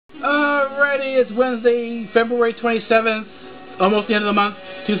Alrighty, it's Wednesday, February 27th, almost the end of the month,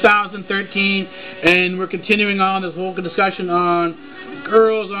 2013, and we're continuing on this whole discussion on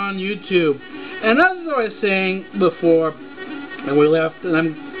girls on YouTube. And as I was saying before, and we left, and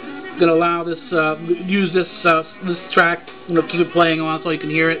I'm going to allow this, use this track, keep it playing on so you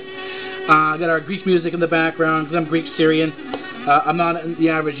can hear it. I got our Greek music in the background because I'm Greek Syrian. I'm not the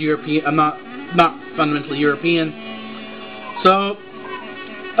average European. I'm not fundamentally European. So.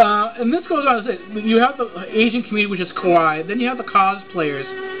 And this goes on to say, you have the Asian community, which is kawaii. Then you have the cosplayers,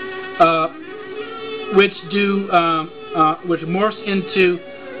 which morphs into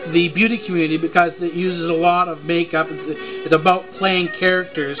the beauty community because it uses a lot of makeup. It's about playing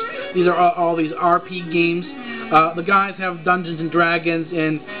characters. These are all these RP games. The guys have Dungeons and Dragons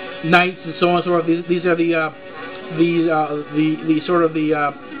and Knights and so on and so forth. These are the sort of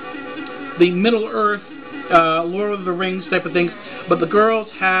the Middle Earth. Lord of the Rings type of things, but the girls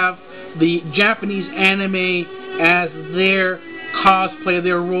have the Japanese anime as their cosplay,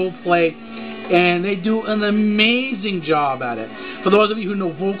 their role play, and they do an amazing job at it. For those of you who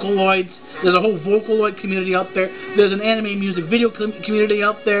know Vocaloids, there's a whole Vocaloid community out there. There's an anime music video community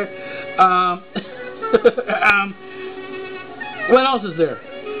out there. What else is there?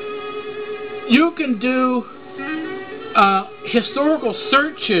 You can do historical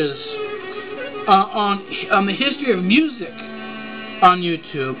searches on the history of music on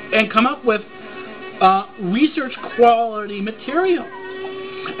YouTube and come up with research quality material.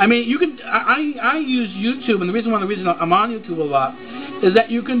 I mean, you can. I use YouTube, and one of the reasons I'm on YouTube a lot is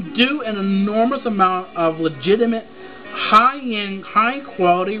that you can do an enormous amount of legitimate, high-end,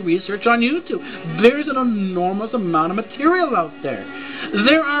 high-quality research on YouTube. There's an enormous amount of material out there.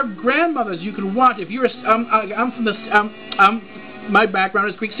 There are grandmothers you can watch. If you're, my background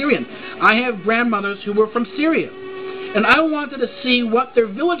is Greek Syrian. I have grandmothers who were from Syria, and I wanted to see what their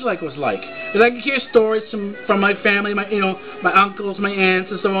village life was like. Because I could hear stories from my family, my uncles, my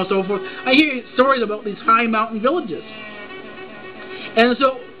aunts, and so on and so forth. I hear stories about these high mountain villages, and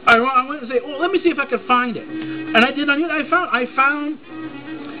so I went to say, "Oh, let me see if I could find it." And I did on YouTube. I found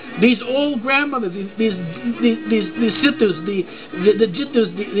these old grandmothers, these situs, the jitus,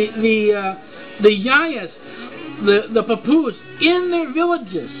 the yayas, the papus in their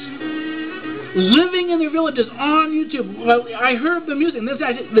villages, living in their villages on YouTube. Well, I heard the music, and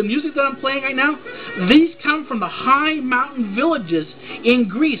the music that I'm playing right now, these come from the high mountain villages in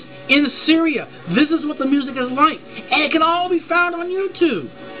Greece, in Syria. This is what the music is like, and it can all be found on YouTube.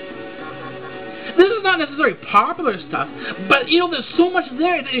 This is not necessarily popular stuff, but there's so much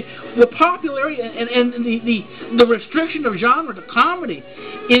there. The popularity and the restriction of genre to comedy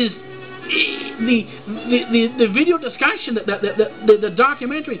is the video discussion, the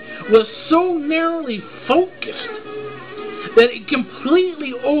documentary was so narrowly focused that it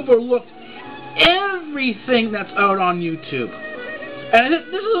completely overlooked everything that's out on YouTube. And I said,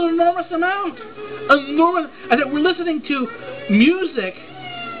 this is an enormous amount. Enormous. I said, we're listening to music.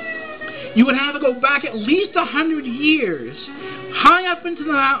 You would have to go back at least 100 years, high up into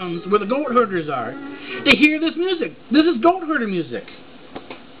the mountains where the goat herders are, to hear this music. This is goat herder music.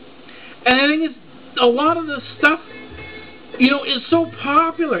 And I think a lot of this stuff, is so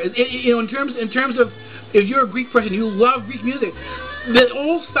popular. In terms of, if you're a Greek person, you love Greek music, the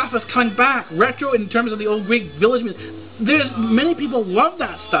old stuff is coming back, retro in terms of the old Greek village music. Many people love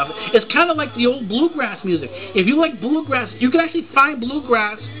that stuff. It's kind of like the old bluegrass music. If you like bluegrass, you can actually find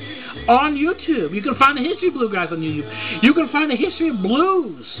bluegrass on YouTube. You can find the history of bluegrass on YouTube. You can find the history of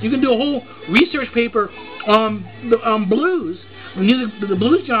blues. You can do a whole research paper on blues, the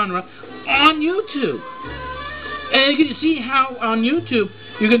blues genre, on YouTube. And you can see how on YouTube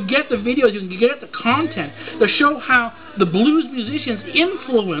you can get the videos, you can get the content to show how the blues musicians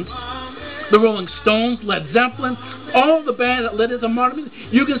influenced the Rolling Stones, Led Zeppelin, all the bands that led into modern music.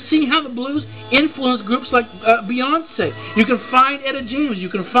 You can see how the blues influenced groups like Beyonce. You can find Etta James. You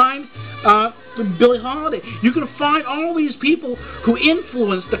can find Billie Holiday. You can find all these people who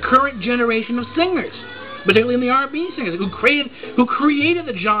influenced the current generation of singers, particularly in the R&B singers, who created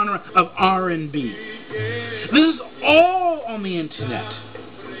the genre of R&B. This is all on the internet.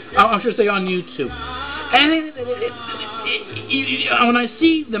 I should say on YouTube. And when I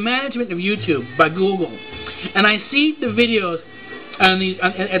see the management of YouTube by Google, and I see the videos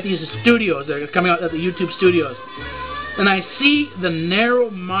at these studios that are coming out at the YouTube studios, and I see the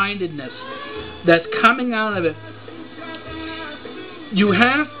narrow-mindedness that's coming out of it. You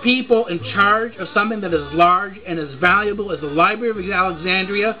have people in charge of something that is large and as valuable as the Library of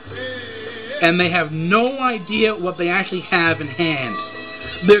Alexandria, and they have no idea what they actually have in hand.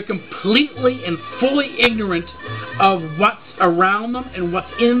 They're completely and fully ignorant of what's around them and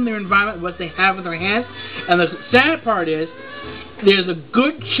what's in their environment, what they have in their hands. And the sad part is, there's a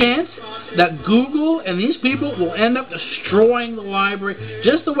good chance that Google and these people will end up destroying the library,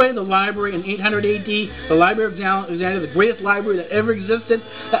 just the way the library in 800 AD, the Library of Alexandria, the greatest library that ever existed,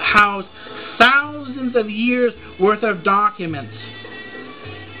 that housed thousands of years worth of documents.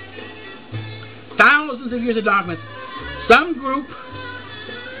 Thousands of years of documents. Some group,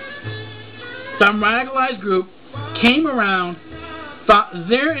 some radicalized group, came around, thought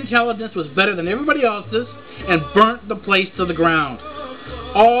their intelligence was better than everybody else's, and burnt the place to the ground.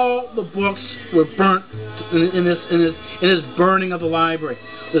 All the books were burnt in this burning of the library.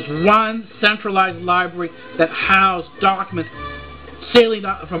 This one centralized library that housed documents sailing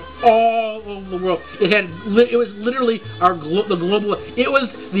from all over the world. It was literally the global. It was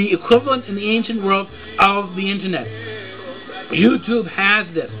the equivalent in the ancient world of the internet. YouTube has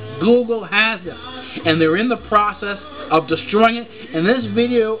this. Google has this, and they're in the process of destroying it. And this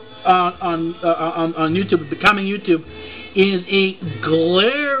video on YouTube, becoming YouTube, is a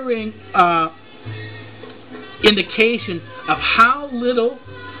glaring indication of how little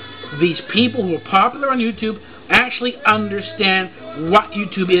these people who are popular on YouTube actually understand what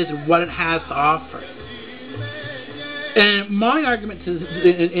YouTube is and what it has to offer. And my argument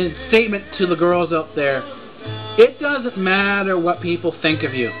in statement to the girls out there, it doesn't matter what people think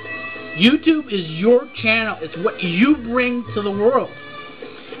of you. YouTube is your channel. It's what you bring to the world.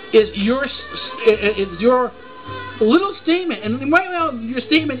 It's your little statement, and right now your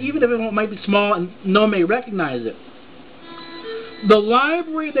statement, even if it might be small and no one may recognize it, the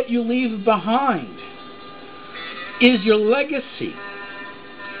library that you leave behind is your legacy.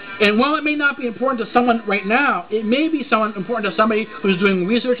 And while it may not be important to someone right now, it may be important to somebody who's doing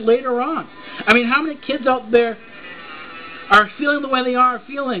research later on. I mean, how many kids out there are feeling the way they are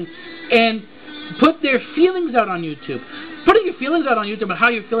feeling and put their feelings out on YouTube? Putting your feelings out on YouTube and how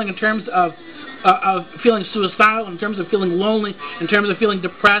you're feeling in terms of feeling suicidal, in terms of feeling lonely, in terms of feeling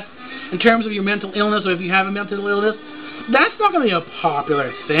depressed, in terms of your mental illness, or if you have a mental illness, that's not going to be a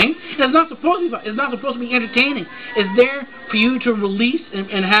popular thing. It's not supposed to be. It's not supposed to be entertaining. It's there for you to release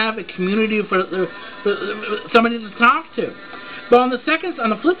and have a community for somebody to talk to. But on the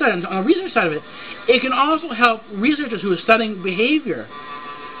flip side, on the research side of it, it can also help researchers who are studying behavior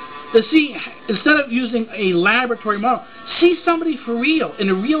to see, instead of using a laboratory model, see somebody for real, in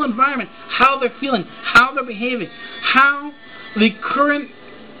a real environment, how they're feeling, how they're behaving, how the current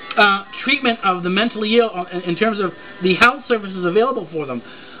treatment of the mentally ill in terms of the health services available for them,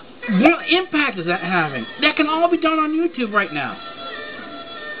 what impact is that having? That can all be done on YouTube right now.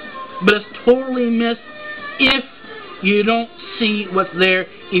 But it's totally missed if you don't see what's there,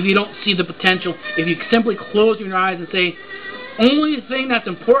 if you don't see the potential, if you simply close your eyes and say, only thing that's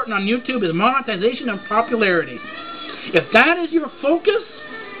important on YouTube is monetization and popularity. If that is your focus,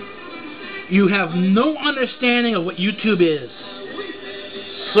 you have no understanding of what YouTube is.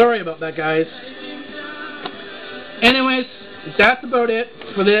 Sorry about that, guys. Anyways, that's about it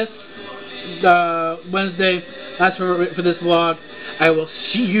for this Wednesday. That's for this vlog. I will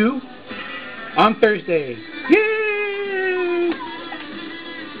see you on Thursday.